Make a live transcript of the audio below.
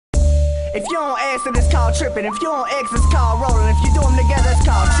If you don't ask it, it's called tripping. If you don't X, it's called rolling. If you do them together, it's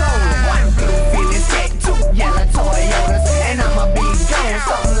called trolling. One blue Phillies, cat, two yellow Toyotas, and I'ma be gone,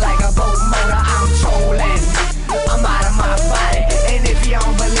 something like a boat motor. I'm trolling, I'm out of my body, and if you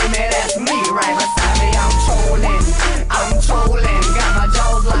don't believe me, that's me right beside me. I'm trolling, got my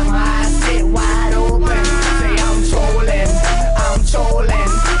jaws locked, my eyes sit wide open. Say I'm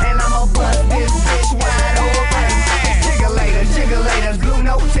trolling, and I'ma bust this bitch wide open. Jiggulators, blue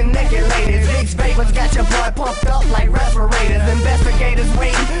notes and naked ladies. Big papers got your boy pumped up like respirators. Investigators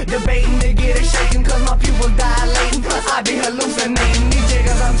waiting, debating to get it shaking, cause my pupils dilating. I be hallucinating, these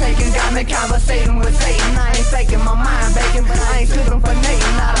jiggers I'm taking got me conversating with Satan. I ain't faking, my mind baking, but I ain't slipping for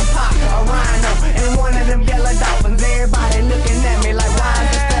Nathan. Not a pop, a rhino, and one of them yellow dolphins. Everybody looking at me like why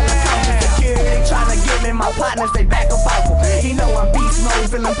is this fella talking? Security trying to get me, my partners they back up off him. He know I'm beast mode,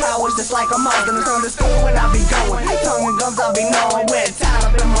 feeling powers just like a mountain. It's understood when I be going, tongue and gums I be knowing. Where it's tied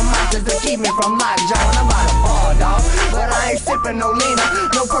up in my mouth just to keep me from lockjaw. I'm out of bar, dog, but I ain't sipping no leaner,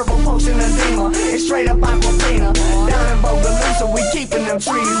 no purple potion edema. It's straight up Aquafina. Down in Bogalusa, we keeping them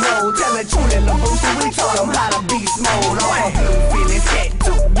trees rolled. Tell it truly, Labusa, we taught them how to beast mode. All my blue Phillies, cat,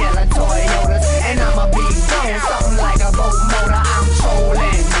 two yellow Toyotas, and I'ma be gone, something like a boat motor. I'm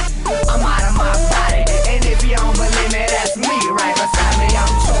trolling, I'm out of my body, and if you don't believe me, that's me right beside me.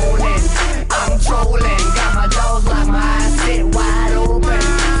 I'm trolling, got my jaws locked, my eyes sit wide open.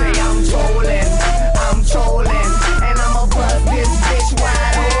 Say I'm trolling, and I'ma bust this bitch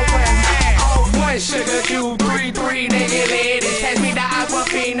wide open. One sugar cube, three naked ladies. Pass me the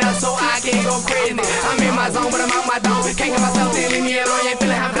Aquafina so I can go crazy. I'm in my zone, but I'm out my dome. Can't get myself in, leave me alone. You ain't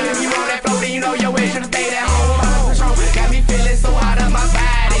feeling how I'm feeling. You on that flow, then you know your way should've stayed at home. I'm on control, got me feeling so out of my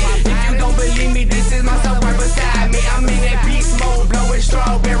body. If you don't believe me, this is myself right beside me. I'm in that beast mode, blowing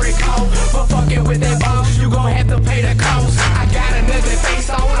strawberry cold. For fucking with that bone, you gon' have to pay the cost. I got an ugly face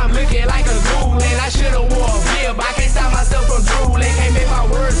on, I'm looking like a ghoul, and I should've wore a bib. I can't stop myself from drooling, can't make my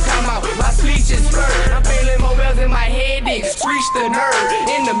words come out. My speech is blurred. I'm feeling more bells in my head, they reach the nerve.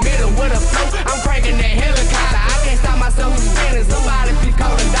 In the middle with a flow, I'm cranking that helicopter. I can't stop myself from spinning. Somebody please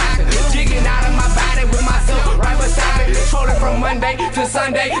call a doctor. Jigging out of my body with myself right beside me. Trolling from Monday to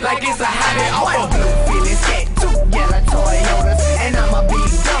Sunday like it's a hobby. One blue Phillies, cat, two yellow Toyotas, and I'ma be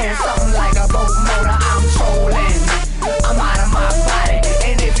gone, something like a boat motor. I'm trolling, I'm out of my body,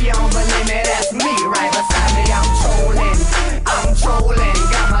 and if you don't believe me, that's me right beside me. I'm trolling,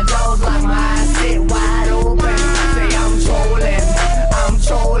 got my jaws locked, my eyes sit wide open. Say I'm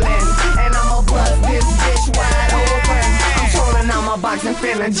trolling, and I'ma bust this bitch wide open. I'm trolling on my box and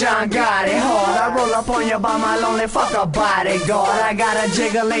feeling John Gotti hard. I roll up on you by my lonely fucker bodyguard. I got a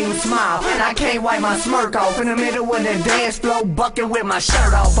jiggling smile, and I can't wipe my smirk off. In the middle of the dance floor, bucking with my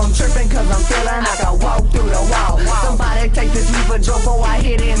shirt off. I'm tripping cause I'm feeling like I walk through the wall. Somebody take this leap of joke before I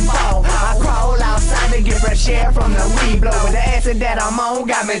hit and fall. I crawl outside to get fresh air from the weed blow, but the acid that I'm on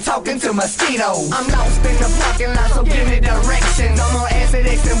got me talking to mosquitoes. I'm lost in the parking lot, so give me directions. I'm on acid,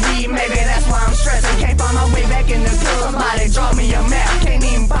 X, and weed, maybe that's why I'm stressing. Can't find my way back in the club, somebody draw me a map. Can't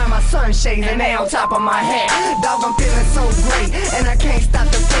even find my sunshades, and they on top of my head. Dog, I'm feeling so great, and I can't stop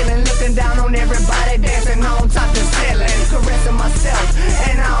the feeling. Looking down on everybody dancing on top the ceiling, caressing myself,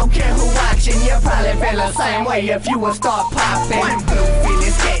 and I don't care who watching. You probably feel the same way if you would start popping. One blue